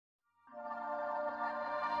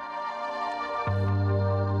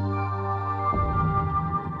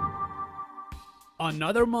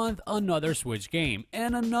Another month, another Switch game,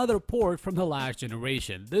 and another port from the last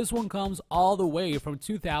generation. This one comes all the way from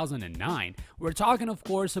 2009. We're talking of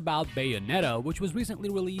course about Bayonetta, which was recently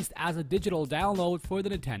released as a digital download for the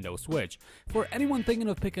Nintendo Switch. For anyone thinking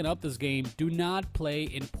of picking up this game, do not play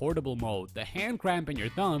in portable mode. The hand cramp in your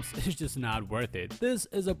thumbs is just not worth it. This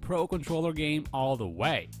is a pro controller game all the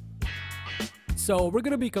way. So we're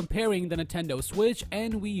going to be comparing the Nintendo Switch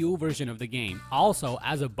and Wii U version of the game. Also,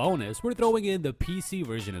 as a bonus, we're throwing in the PC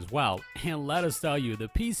version as well. And let us tell you, the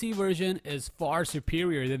PC version is far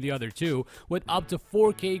superior than the other two, with up to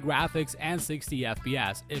 4K graphics and 60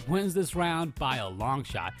 FPS. It wins this round by a long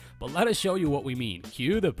shot. But let us show you what we mean.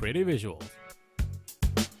 Cue the pretty visuals.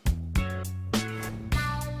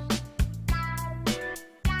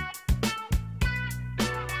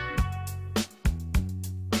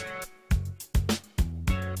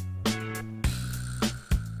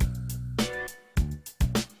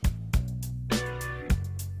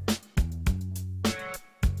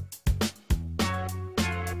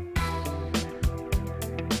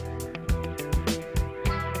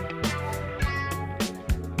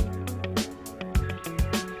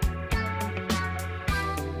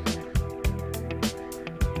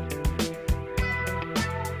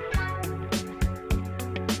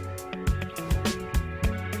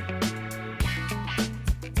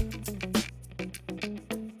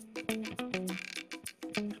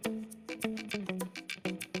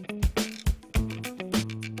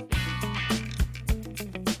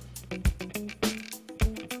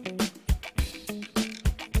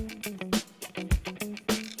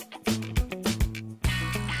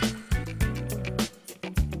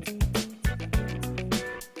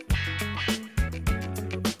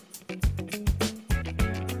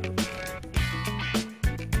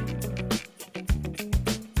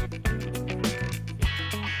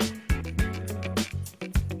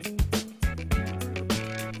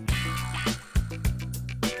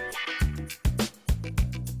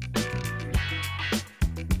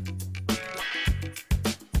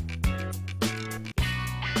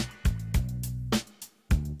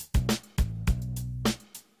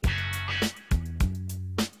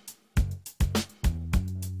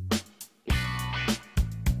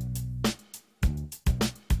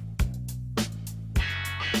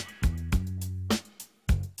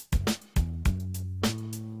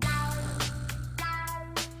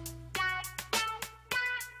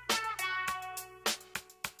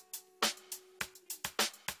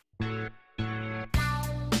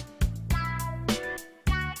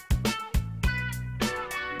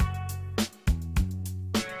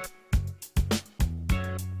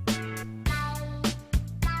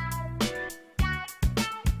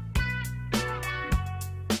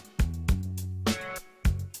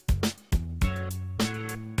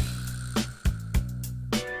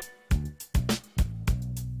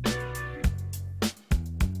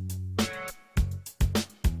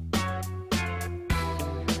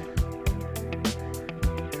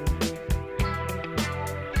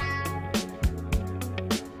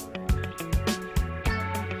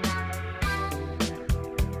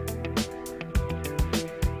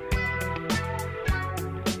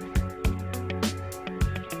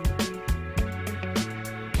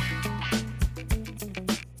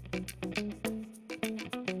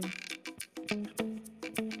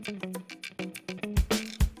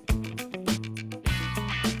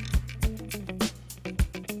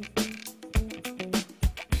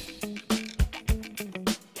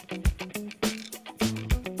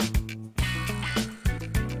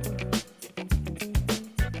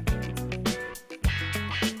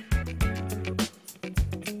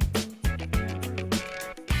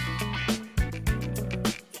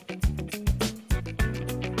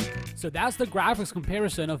 So that's the graphics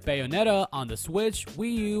comparison of Bayonetta on the Switch,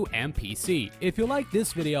 Wii U, and PC. If you like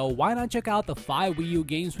this video, why not check out the 5 Wii U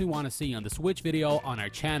games we want to see on the Switch video on our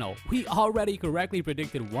channel. We already correctly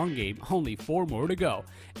predicted one game, only 4 more to go.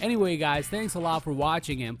 Anyway guys, thanks a lot for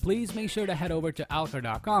watching, and please make sure to head over to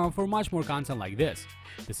AltChar.com for much more content like this.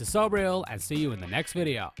 This is Sobriel, and see you in the next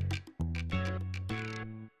video.